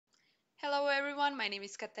Hello everyone, my name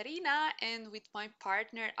is Katarina and with my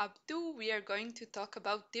partner Abdu we are going to talk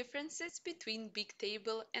about differences between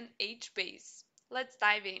Bigtable and HBase. Let's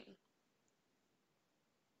dive in.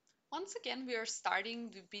 Once again, we are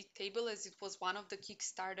starting with Bigtable as it was one of the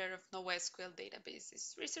Kickstarter of NoSQL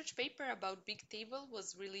databases. Research paper about Bigtable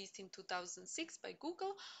was released in 2006 by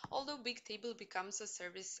Google, although Bigtable becomes a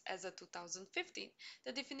service as of 2015.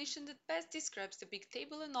 The definition that best describes the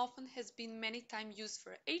Bigtable and often has been many times used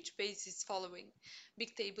for HBase is following.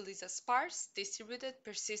 Bigtable is a sparse, distributed,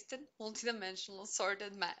 persistent, multidimensional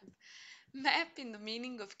sorted map. Map in the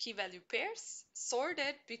meaning of key value pairs,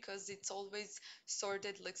 sorted because it's always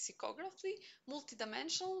sorted lexicographically,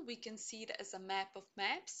 multidimensional, we can see it as a map of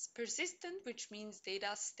maps, persistent, which means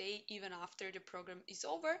data stay even after the program is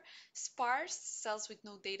over, sparse, cells with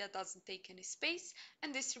no data doesn't take any space,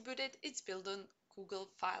 and distributed, it's built on Google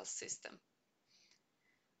file system.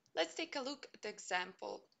 Let's take a look at the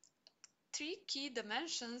example. Three key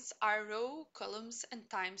dimensions are row, columns, and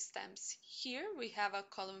timestamps. Here we have a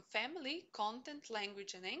column family, content,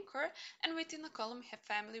 language, and anchor, and within a column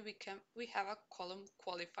family we have a column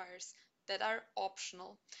qualifiers that are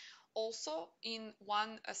optional. Also, in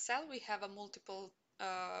one cell we have a multiple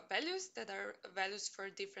values that are values for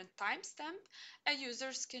different timestamp, and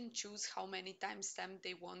users can choose how many timestamp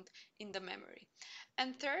they want in the memory.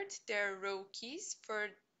 And third, there are row keys for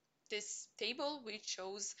this table, which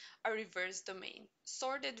shows a reverse domain.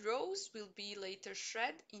 Sorted rows will be later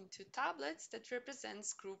shred into tablets that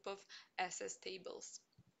represents group of SS tables.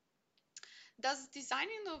 Does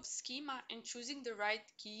designing of schema and choosing the right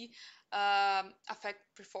key affect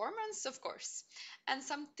performance? Of course. And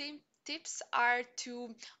some tips are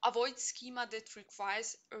to avoid schema that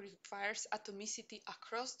requires atomicity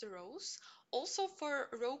across the rows. Also for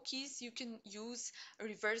row keys, you can use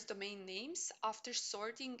reverse domain names. After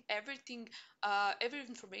sorting everything, every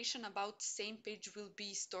information about the same page will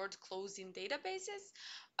be stored close in databases.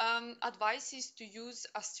 Advice is to use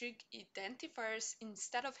asterisk identifiers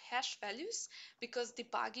instead of hash values because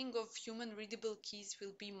debugging of human readable keys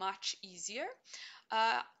will be much easier.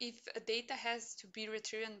 If data has to be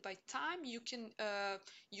retrieved by time, you can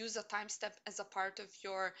use a timestamp as a part of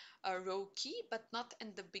your row key, but not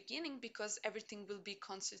in the beginning because everything will be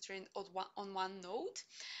concentrated on one node.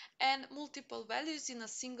 And multiple values in a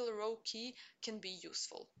single row key can be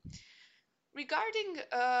useful. Regarding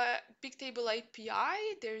Bigtable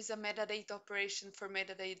API, there is a metadata operation for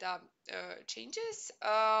metadata changes,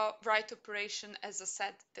 write operation as a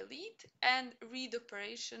set delete, and read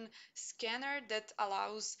operation scanner that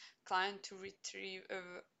allows client to retrieve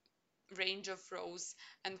a range of rows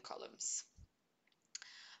and columns.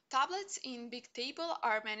 Tablets in Bigtable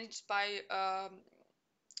are managed by are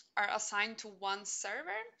assigned to one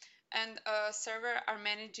server, and a server are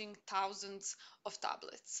managing thousands of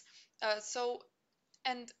tablets. So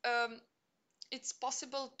and it's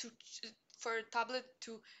possible for a tablet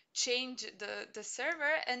to change the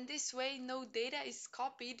server, and this way no data is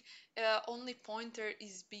copied, only pointer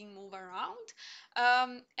is being moved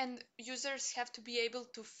around, and users have to be able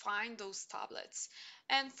to find those tablets.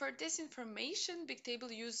 And for this information,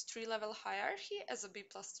 Bigtable uses tree-level hierarchy as a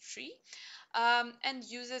B+3 and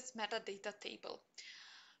uses metadata table.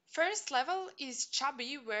 First level is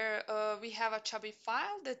Chubby, where we have a Chubby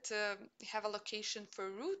file that have a location for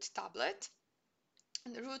root tablet.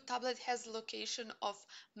 And the root tablet has a location of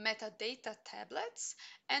metadata tablets,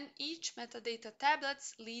 and each metadata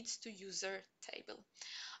tablets leads to user table.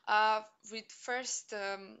 With first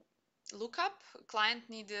lookup, client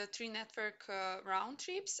need 3 network round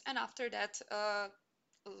trips, and after that,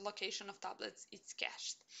 location of tablets is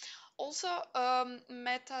cached. Also,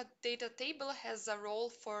 metadata table has a role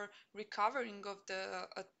for recovering of the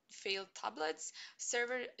failed tablets.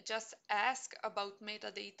 Server just ask about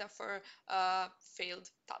metadata for failed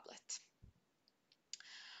tablet.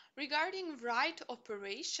 Regarding write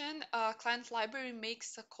operation, client library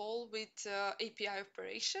makes a call with API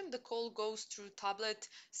operation. The call goes through tablet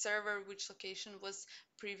server, which location was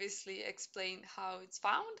previously explained how it's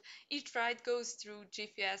found. Each write goes through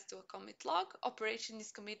GFS to a commit log. Operation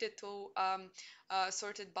is committed to a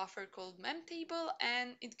sorted buffer called memtable,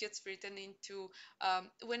 and it gets written into,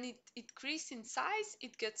 when it increases in size,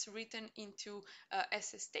 it gets written into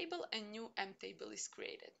SS table and new M table is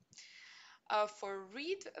created. For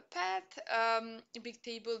read path,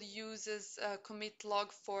 Bigtable uses commit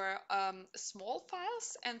log for small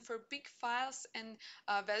files, and for big files and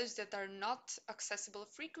values that are not accessible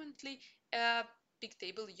frequently,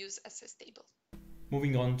 Bigtable use SS table.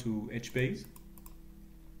 Moving on to HBase.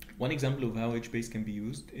 One example of how HBase can be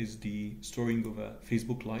used is the storing of a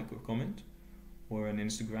Facebook like or comment or an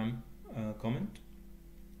Instagram comment.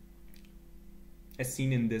 As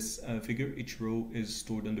seen in this figure, each row is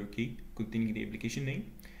stored under a key containing the application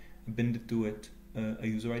name, appended to it a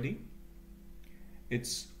user ID.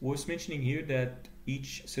 It's worth mentioning here that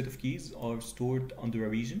each set of keys are stored under a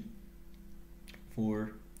region.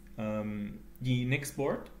 For the next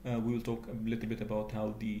part, we will talk a little bit about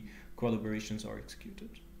how the CRUD operations are executed.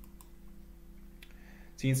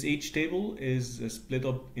 Since each table is split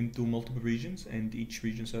up into multiple regions and each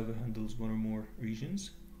region server handles one or more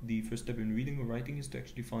regions, the first step in reading or writing is to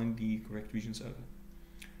actually find the correct region server.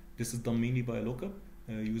 This is done mainly by a lookup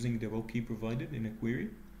using the row key provided in a query.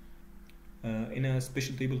 In a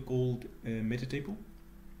special table called meta table,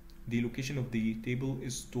 the location of the table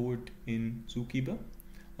is stored in Zookeeper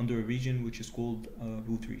under a region which is called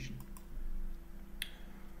root region.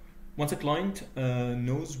 Once a client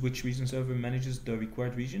knows which region server manages the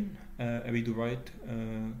required region, a read or write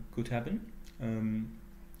could happen.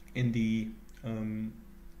 In the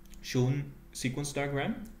shown sequence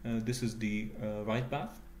diagram, this is the write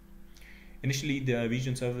path. Initially, the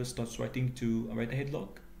region server starts writing to a write-ahead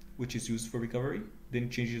log, which is used for recovery. Then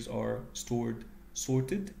changes are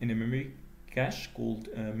sorted in a memory cache called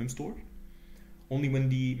memstore. Only when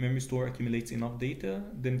the memory store accumulates enough data,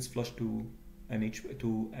 then it's flushed to an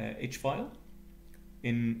H file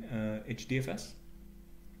in HDFS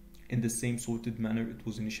in the same sorted manner it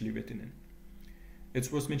was initially written in.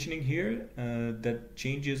 It's worth mentioning here that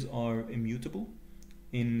changes are immutable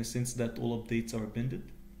in the sense that all updates are appended.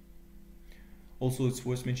 Also, it's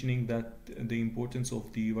worth mentioning that the importance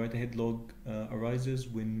of the write-ahead log arises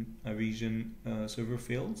when a region server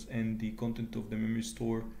fails and the content of the memory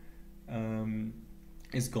store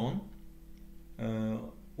is gone.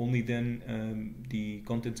 Only then the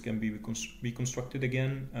contents can be reconstructed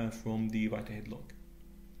again from the write-ahead log.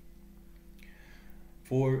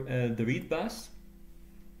 For the read pass,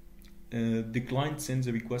 the client sends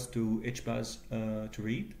a request to HBase to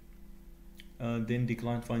read. Then the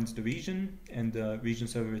client finds the region and the region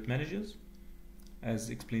server it manages, as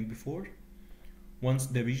explained before. Once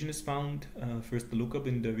the region is found, first the lookup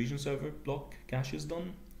in the region server block cache is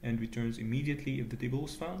done and returns immediately if the table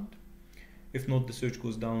was found. If not, the search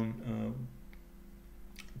goes down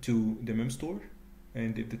to the memstore,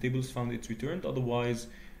 and if the table is found, it's returned. Otherwise,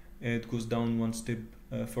 it goes down one step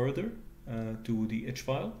further to the H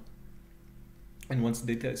file. And once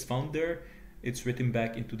data is found there, it's written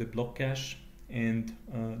back into the block cache, and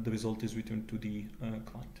the result is returned to the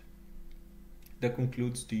client. That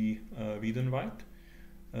concludes the read and write.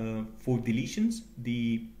 For deletions,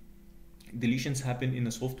 the deletions happen in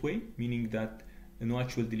a soft way, meaning that no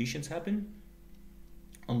actual deletions happen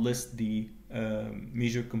unless the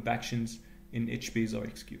major compactions in HBase are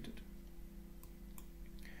executed.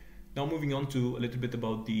 Now moving on to a little bit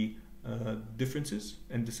about the differences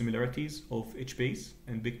and the similarities of HBase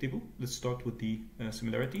and Bigtable. Let's start with the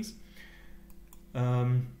similarities.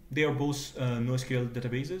 They are both NoSQL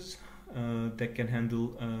databases that can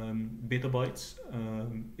handle petabytes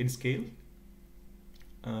in scale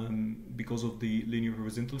because of the linear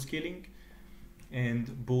horizontal scaling,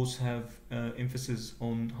 and both have emphasis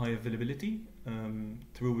on high availability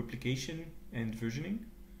through replication and versioning.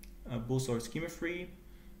 Both are schema free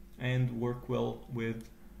and work well with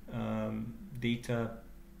data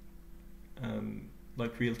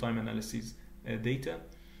like real-time analysis data,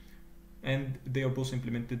 and they are both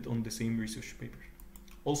implemented on the same research paper.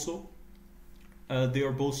 Also, they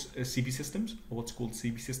are both CB systems, or what's called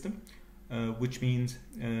CB system, which means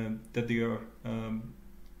that they are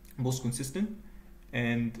both consistent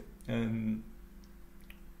and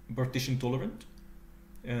partition tolerant.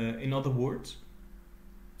 In other words,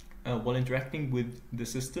 while interacting with the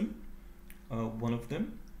system, one of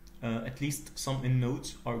them, at least some end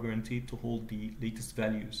nodes are guaranteed to hold the latest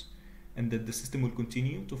values, and that the system will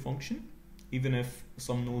continue to function even if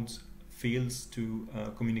some nodes fails to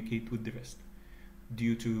communicate with the rest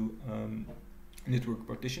due to network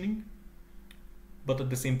partitioning. But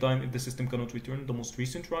at the same time, if the system cannot return the most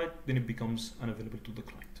recent write, then it becomes unavailable to the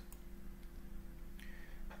client.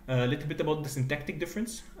 A little bit about the syntactic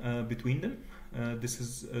difference between them.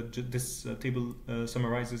 This table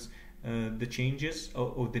summarizes the changes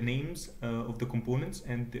or the names of the components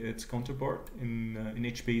and its counterpart in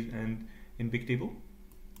HBase and in Bigtable.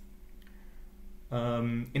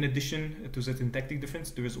 In addition to the syntactic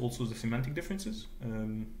difference, there is also the semantic differences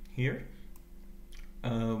here,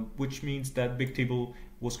 which means that Bigtable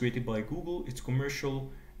was created by Google, it's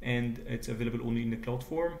commercial, and it's available only in the cloud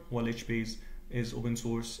form, while HBase is open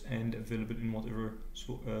source and available in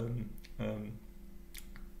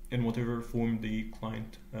whatever form the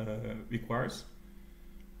client requires.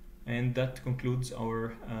 And that concludes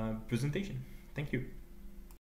our presentation. Thank you.